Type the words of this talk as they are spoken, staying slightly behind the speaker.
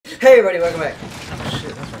Hey everybody, welcome back. Oh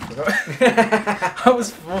shit, that's what I forgot. I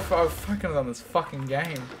was fucking on this fucking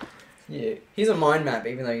game. Yeah. Here's a mind map,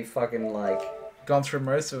 even though you fucking like... Gone through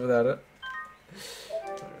most of it without it.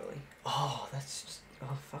 Not really. Oh, that's just...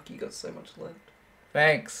 Oh fuck, you got so much left.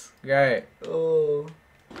 Thanks. Great. Oh.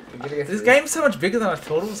 We're gonna get This through game's so much bigger than I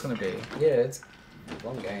thought it was gonna be. Yeah, it's a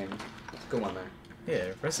long game. It's a good one though.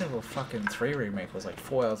 Yeah, Resident Evil fucking 3 remake was like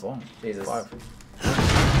 4 hours long. Jesus. 5.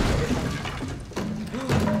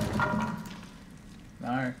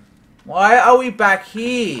 No. Why are we back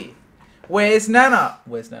here? Where's Nana?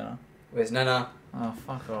 Where's Nana? Where's Nana? Oh,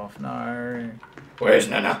 fuck off. No. Where's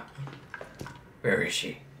Nana? Where is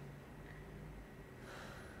she?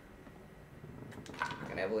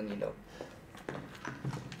 Fucking Evelyn, you dog.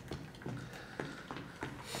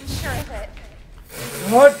 I'm sure of it.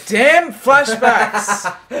 What damn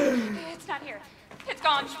flashbacks? It's not here. It's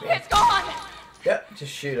gone. It's gone. Yep,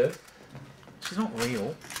 just shoot her. She's not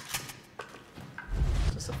real.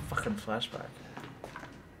 It's just a fucking flashback.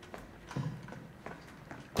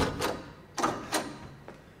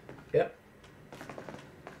 Yep.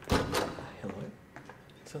 Hello?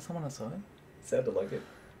 Is there someone outside? Sounded like it.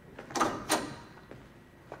 Oh,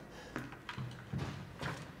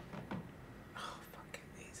 fucking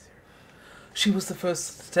these. She was the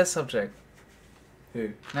first test subject.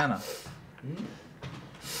 Who? Nana. Mm.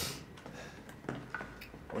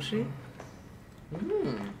 Was she?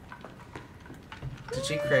 Mm. Did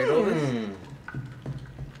she create all this? Mm.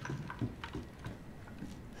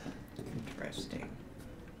 Interesting.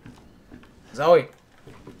 Zoe.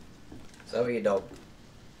 Zoe, your dog.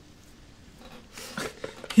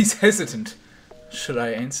 He's hesitant. Should I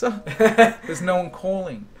answer? There's no one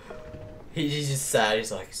calling. He's just sad.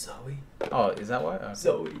 He's like, Zoe. Oh, is that why? Oh.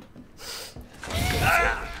 Zoe.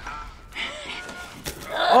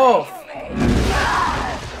 Oh!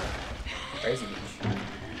 Crazy beach.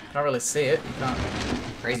 Can't really see it. You can't.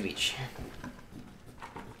 Crazy beach.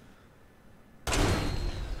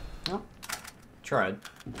 Oh. Tried.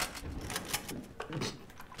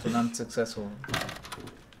 It's an unsuccessful.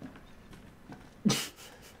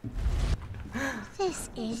 This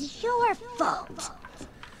is your fault.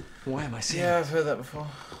 Why am I saying? Yeah, I've heard that before.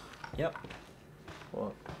 Yep.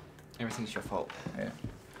 What? Everything's your fault. Yeah.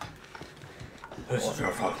 This is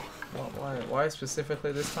your fault. What, why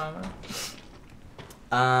specifically this time though?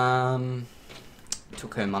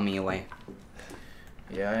 Took her mummy away.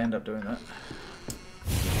 Yeah, I end up doing that.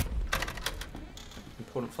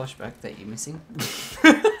 Important flashback that you're missing.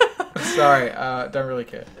 Sorry, don't really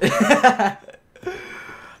care.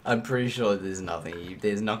 I'm pretty sure there's nothing.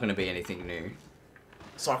 There's not going to be anything new.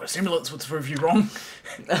 Psychostimulants would prove you wrong.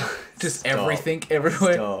 Just Stop. everything,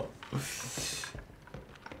 everywhere. Stop.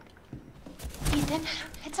 Ethan,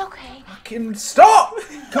 it's okay. Fucking stop!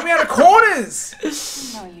 Coming out of corners!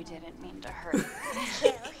 No, you didn't mean to hurt me.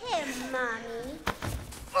 Kill him, Mommy.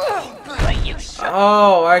 But you should.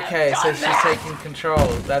 Oh, okay, so she's taking control.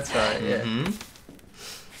 That's right, yeah.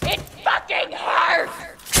 Mm-hmm. It fucking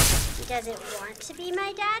hurts. He doesn't want to be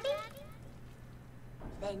my daddy?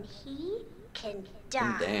 Then he can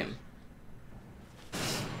die. Damn.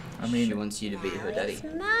 I mean, she wants you to be her daddy. It's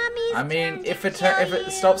Mommy's I mean, turn if to it kill if it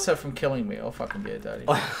you. stops her from killing me, I'll fucking be a daddy.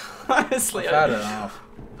 Honestly, I've had enough.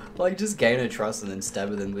 like just gain her trust and then stab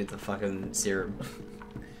her then with the fucking serum.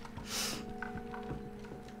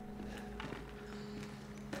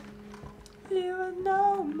 You are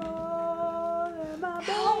no more than my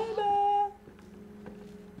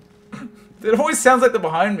baby. It always sounds like they're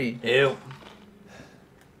behind me. Ew.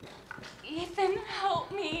 Ethan,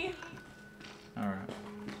 help me. Alright.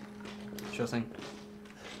 Sure thing.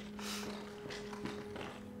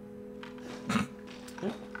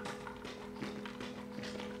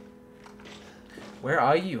 Where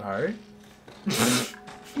are you, Ho?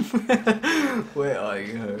 Where are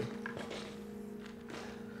you, ho?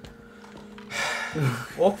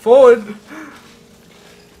 Walk forward.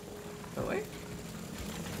 Oh wait.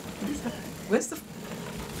 What is that? Where's the?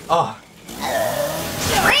 Oh.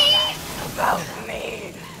 About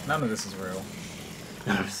me. None of this is real.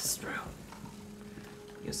 None of this is real.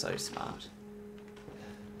 You're so smart.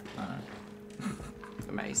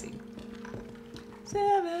 Amazing.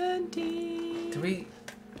 17. Do we?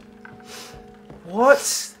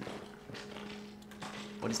 What?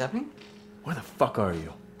 What is happening? Where the fuck are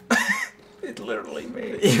you? It's literally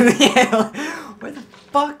me. Yeah. Where the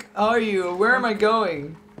fuck are you? Where am I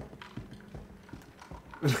going?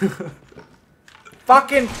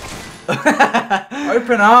 Fucking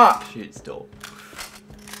open up. Shoot, stop.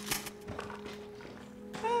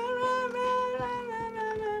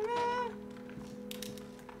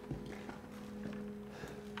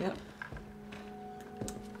 Yep.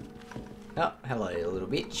 Oh, hello, little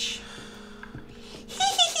bitch.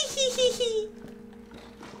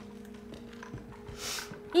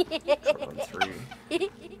 Going through. You're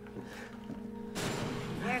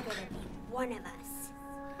gonna be one of us.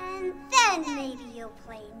 And then maybe you'll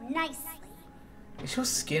play nicely. Is your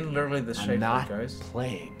skin literally the shape I'm of not a ghost?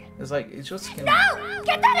 playing. It's like, is your skin... No!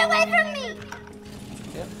 Get that away from me!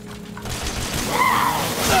 Yep.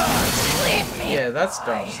 Yeah, that's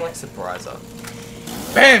dumb. Just like surpriser.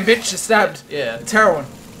 Bam, bitch, you're stabbed. Yeah. It's heroin.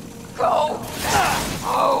 Go!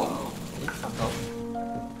 Oh! Can you fuck off?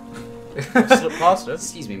 Slip past it.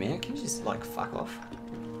 Excuse me, man. Can you just, like, fuck off?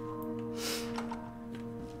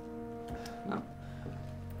 No.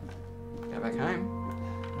 Go back home.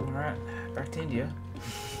 Alright, back to India.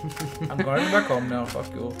 I'm going back home now,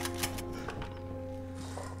 fuck you.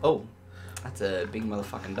 Oh, that's a big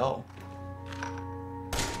motherfucking doll.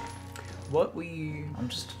 What were you...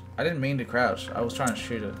 I didn't mean to crouch. I was trying to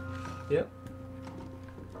shoot it. Yep.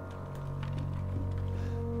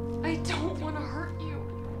 I don't want to hurt you.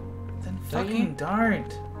 Then Don't fucking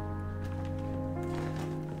don't.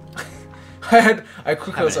 I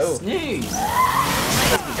quickly was Having a oh. snooze.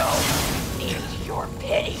 Don't need your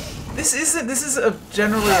pity. This is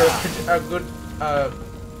generally a good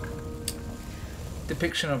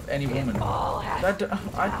depiction of any woman. All has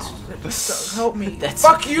Don't help me. That's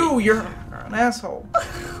Fuck okay. you! You're an asshole.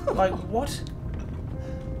 Like what?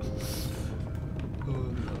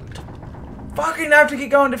 Fucking have to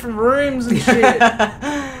keep going different rooms and shit.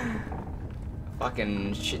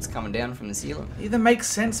 Fucking shit's coming down from the ceiling. Either make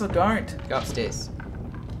sense or don't. Go upstairs.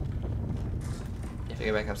 You have to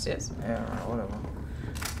go back upstairs. Yeah, right, whatever.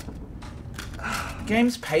 The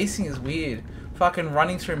game's pacing is weird. Fucking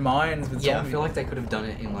running through mines with Yeah, I zombies. feel like they could have done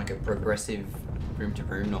it in like a progressive room to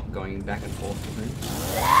room, not going back and forth to room.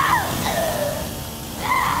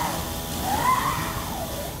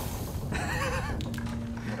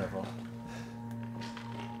 Whatever.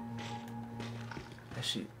 Is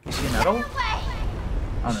she an adult?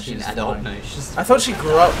 Oh no, She's an she's adult. fine. No, she's. I thought she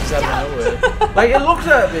grew up just out of nowhere. Like, it looked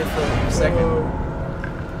at a bit for a second.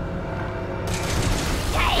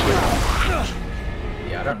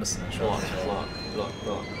 Yeah, I don't listen to Block, instructions. block, block,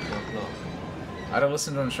 block, block, block. I don't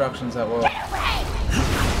listen to instructions that well.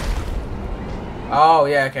 Oh,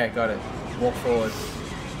 yeah, okay, got it. Walk forward.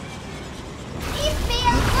 Leave me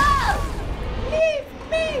alone! Leave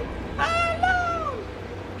me alone!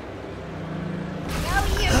 No,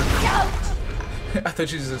 you don't! I thought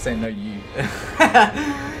she was just saying no, you.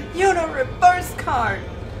 You're a reverse card.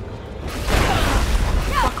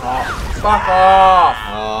 Fuck off. Fuck off.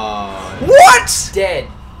 Oh. What? Dead.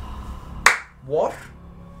 What?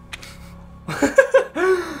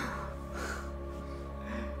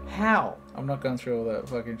 How? I'm not going through all that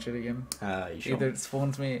fucking shit again. You sure? Either it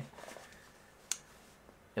spawns me.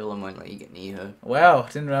 Evelyn won't let you get near her. Wow,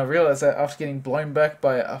 didn't realize that after getting blown back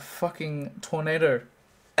by a fucking tornado.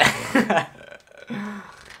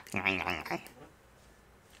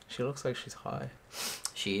 She looks like she's high.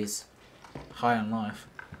 She is. High on life.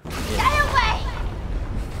 Get away!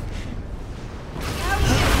 No,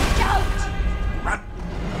 you don't! Run.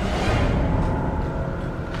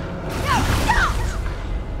 No, stop!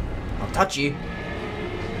 I'll touch you.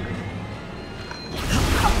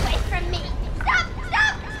 Away from me! Stop,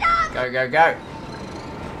 stop, stop! Go, go, go.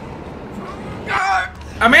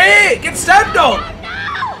 I'm here! Get stabbed on! No!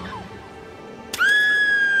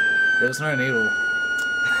 There was no needle.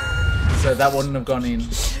 So that wouldn't have gone in.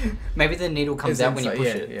 Maybe the needle comes It's out when you inside-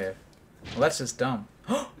 push yeah, it. Yeah. Well, that's just dumb.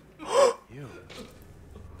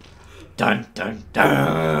 Dun, dun,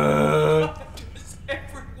 dun.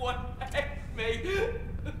 Everyone hate me.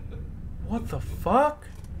 What the fuck?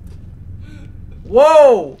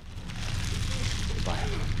 Whoa!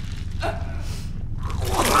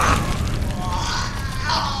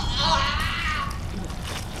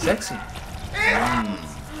 Sexy.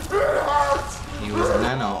 He was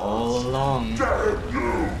Nana all along. She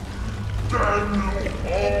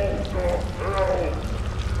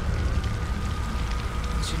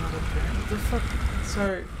not a parent? What the fuck?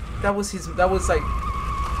 So that was his. That was like.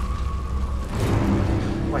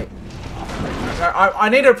 Wait. I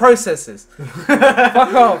need to process this.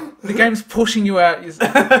 Fuck off. The game's pushing you out.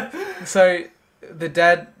 So the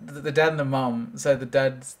dad and the mum. So the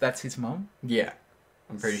dad's that's his mum. Yeah,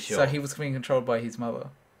 I'm pretty sure. So he was being controlled by his mother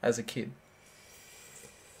as a kid.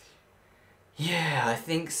 Yeah, I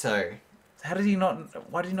think so. How did he not?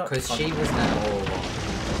 Why did he not? Because she was Nana all along.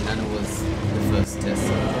 Nana was the first test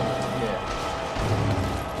subject. Yeah.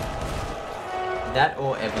 That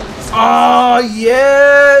or Evelyn. Oh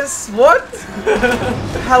yes! What?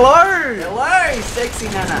 Hello! Hello, sexy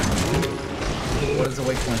Nana. What is a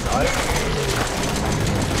weak point? I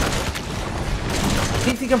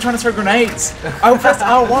keep thinking I'm trying to throw grenades. I pressed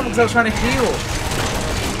R1 because I was trying to heal.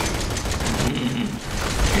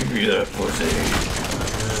 Give me that pussy.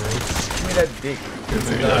 Give me that dick. Give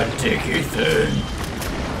me that dicky thing.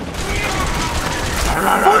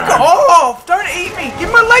 Fuck off! Don't eat me!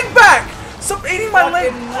 Give my leg back! Stop eating my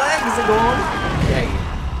leg! Legs are gone. Yeah,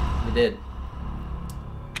 you did.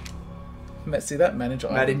 See that? Manage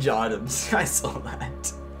items. Manage items. I saw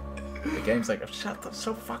that. The game's like, shut up,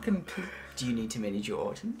 so fucking... Do you need to manage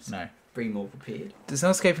your items? No. Bring more prepared. There's no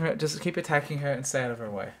escaping her, just keep attacking her and stay out of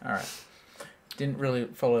her way. Alright. Didn't really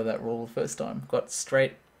follow that rule the first time. Got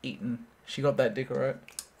straight eaten. She got that dick, right?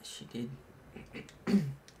 She did.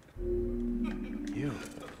 You.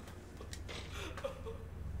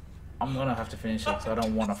 I'm gonna have to finish it because I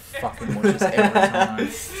don't want to fucking watch this every time.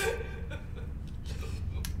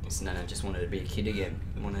 Listen, I just wanted to be a kid again.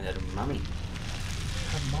 I wanted to have a mummy.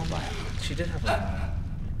 Her mum, she did have a mum.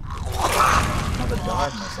 Mother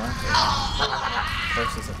died most likely.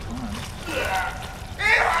 Process of time.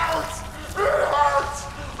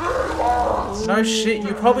 No shit,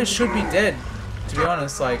 you probably should be dead. To be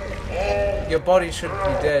honest, like, your body should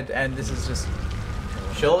be dead, and this is just...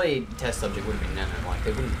 Surely test subject would have been Nana. Like,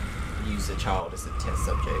 they wouldn't use a child as a test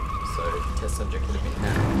subject. So the test subject would have been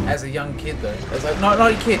Nana. As a young kid, though. As like, not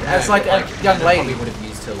a kid, as like a young Nana lady. probably would have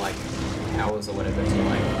used her, like, hours or whatever to,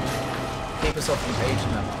 like, Keep herself from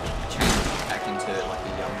aging that much. change back into, like, a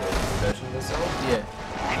younger version of herself. Yeah.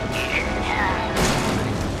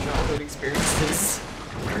 Childhood experiences.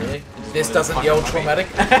 Really? This doesn't yell traumatic?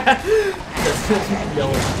 Doesn't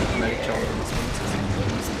yell traumatic childhood experiences.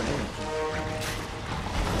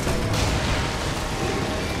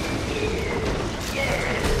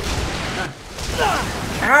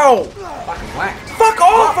 Ow! Fucking whacked. Fuck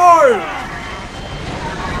off, oh!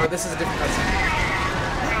 Oh, this is a different cutscene.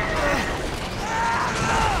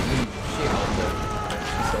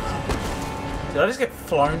 Did I just get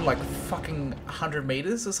flown like fucking 100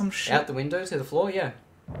 meters or some shit? Out the window to the floor, yeah.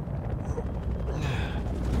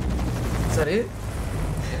 Is that it?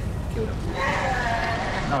 Killed him.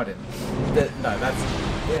 No, I didn't. No, that's...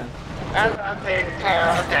 Yeah.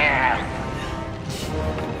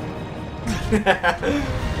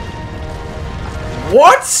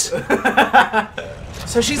 What?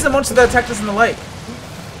 So she's the monster that attacked us in the lake.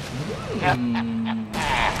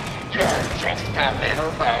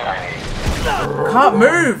 Can't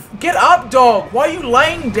move. Get up, dog. Why are you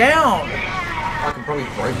laying down? I can probably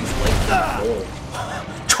break his leg through the wall.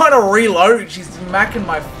 Trying to reload. She's macking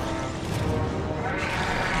my... Get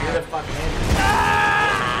a fucking hand.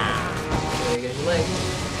 There you go, your leg.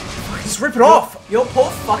 Just rip it off. Your poor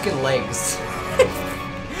fucking legs.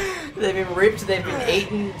 They've been ripped, they've been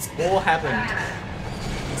eaten, it's all happened.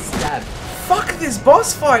 Stabbed. Fuck this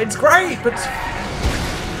boss fight. It's great, but...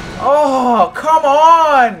 Oh, come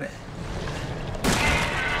on.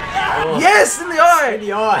 Oh. Yes, in the eye. In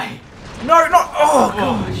the eye. No, not... Oh,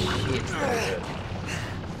 God. Oh shit.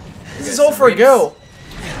 This is all for a girl.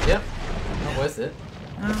 Yep. Not worth it.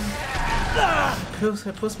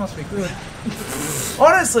 Her puss must be good.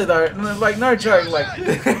 Honestly though, like no joke, like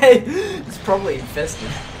It's probably infested.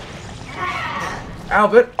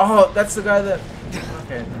 Albert. Oh, that's the guy that.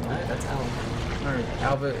 Okay, No, that's Alan. no,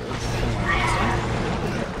 Albert.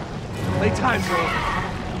 Late time, girl.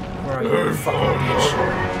 Where are you? You fucking bitch.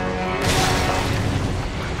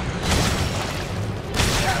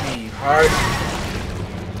 You hard.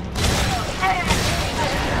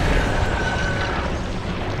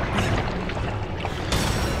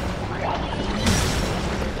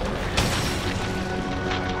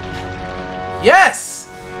 Yes!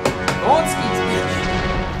 Gonski's bitch.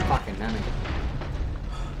 Fucking nanny.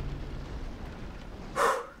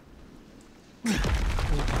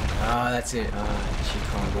 Ah, that's it. She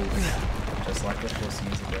crumbles. Just like it 4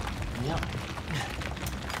 years ago. Yep.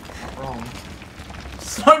 Not wrong.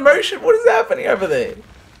 Slow motion? What is happening over there?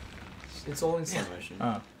 It's all in slow motion.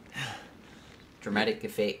 Oh. Dramatic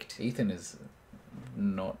effect. Ethan is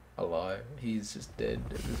not alive. He's just dead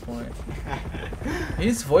at this point.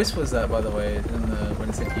 Whose voice was that, by the way, in the when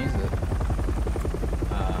it said use it?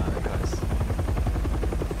 Guys.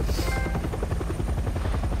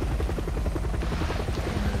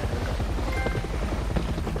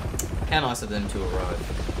 How nice of them to arrive.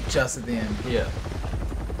 Just at the end. Yeah.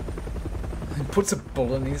 He puts a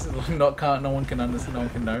bullet in his. No one can understand. No one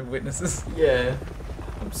can know. Witnesses. Yeah.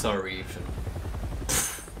 I'm sorry, Ethan.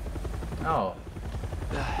 Oh.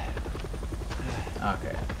 Okay.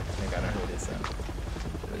 I think I know who it is then.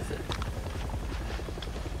 What is it?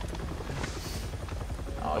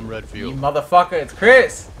 Oh, I'm Redfield. you motherfucker! It's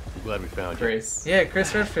Chris. I'm glad we found you. Chris. Yeah,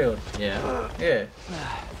 Chris Redfield. Yeah. Yeah,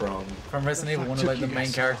 From. from Resident Evil, one of like the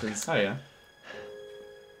main characters. Oh yeah.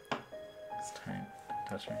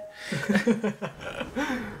 Touch me.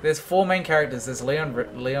 There's 4 main characters. There's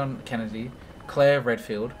Leon Kennedy, Claire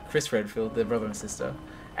Redfield, Chris Redfield, their brother and sister,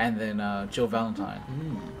 and then Jill Valentine.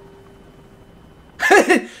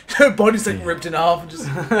 Her body's like ripped in half. And just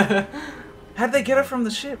how'd they get her from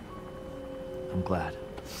the ship? I'm glad.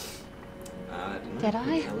 Did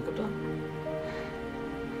I? Helicopter.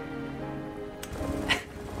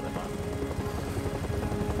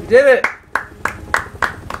 We did it!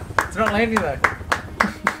 It's not landing though.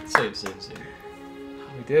 Soon.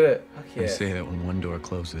 We did it. Fuck yeah. They say that when one door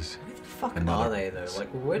closes, Where the fuck Another are they though? Like,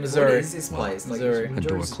 what Missouri. is this place? Missouri. Like, a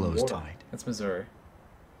door Missouri's closed water. tight. That's Missouri.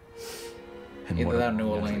 And Either what that or it New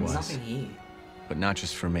really Orleans. was. There's nothing here. But not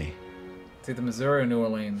just for me. It's either Missouri or New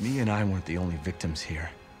Orleans. Me and I weren't the only victims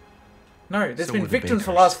here. No, there's So been were the victims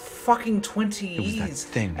for the Bakers. last fucking 20 It was that years.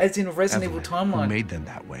 thing. As in Resident Evil Evelyn, who timeline. made them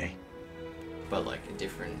that way. But like a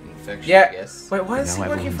different infection, Yeah. I guess. Wait, why is he Now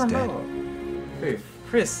working for Evelyn's Umbrella? Who?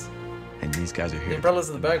 Chris. And these guys are here. The to Umbrellas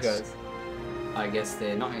are the bad protect guys. us. I guess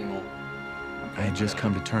they're not anymore. I had just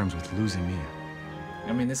come to terms with losing Mia.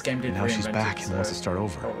 I mean, this game did And now she's reinvent back it, and wants so to start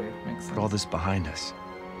over. probably makes Put all sense. this behind us.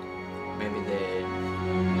 Maybe they're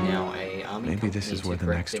now a army. Maybe this company is to where the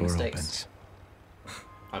correct next their door mistakes. opens.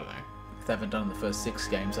 I don't know. If they haven't done the first 6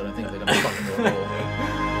 games, I don't think they're gonna fucking do it all.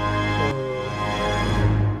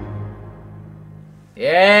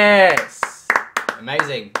 Yes!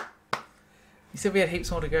 Amazing. You said we had heaps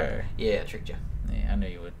more to go. Yeah, I tricked you. Yeah, I knew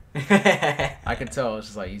you would. I could tell. I was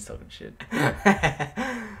just like, he's talking shit.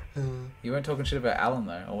 You weren't talking shit about Alan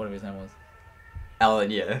though, or whatever his name was.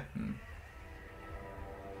 Alan, yeah.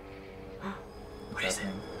 What is it?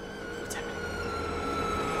 What's happening?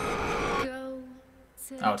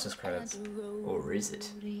 Oh, it's just credits. Or is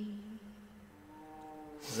it?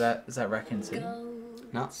 Is that Raccoon City?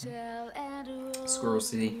 No. Squirrel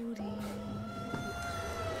City.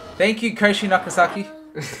 Thank you, Koshi Nakasaki.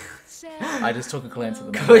 I just took a glance at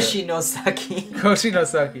the map. Koshi no Saki. Koshi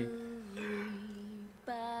Nakasaki.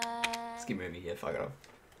 Let's keep moving. Yeah, fuck it off.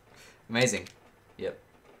 Amazing. Yep.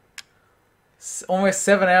 Almost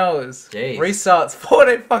 7 hours. Jeez. Restarts.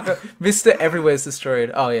 14 fucker. Mr. Everywhere's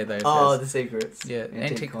destroyed. Oh yeah, those. Oh, guys. the secrets. Yeah,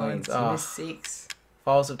 antique coins. Oh. Oh. 6.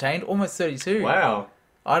 Files obtained. Almost 32. Wow.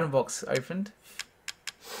 Item box opened.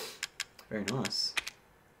 Very nice.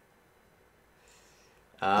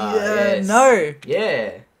 Yeah. Yes. No.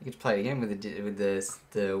 Yeah. You get to play it again with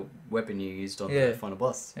the weapon you used on Yeah. the final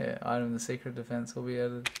boss. Yeah. Item the secret defense will be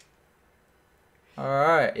added. All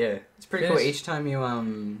right. Yeah. It's pretty cool. Finish. Each time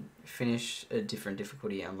you finish a different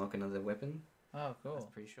difficulty, you unlock another weapon. Oh, cool. That's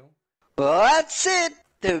pretty sure. Well, that's it.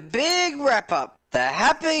 The big wrap-up. The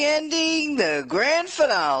happy ending, the grand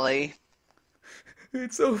finale.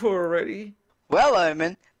 It's over already. Well,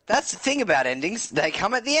 Omen, that's the thing about endings. They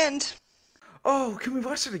come at the end. Oh, can we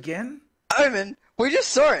watch it again? Omen, we just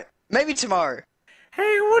saw it. Maybe tomorrow.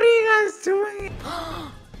 Hey, what are you guys doing?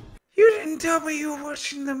 You didn't tell me you were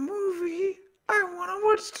watching the movie. I want to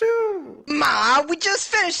watch too. Ma, we just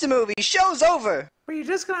finished the movie. Show's over. But you're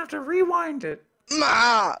just gonna have to rewind it.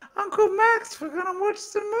 Ma. Uncle Max, we're gonna watch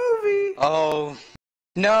the movie. Oh,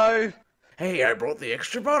 no. Hey, I brought the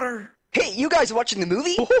extra butter. Hey, you guys watching the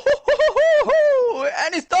movie?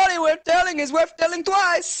 And his story worth telling is worth telling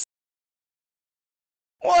twice.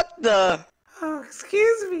 What the? Oh,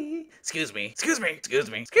 excuse me. Excuse me. Excuse me. Excuse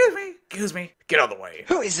me. Excuse me. Excuse me. Get out of the way.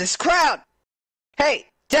 Who is this crowd? Hey,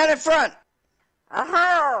 down in front.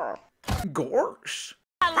 Gorsh.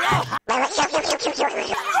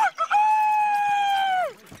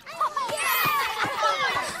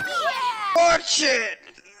 Watch it.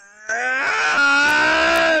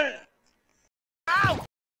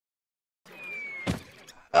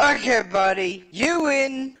 Okay, buddy, you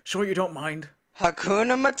win. Sure you don't mind?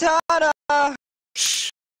 Hakuna Matata. Shh.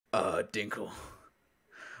 Dinkle.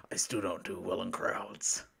 I still don't do well in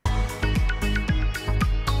crowds.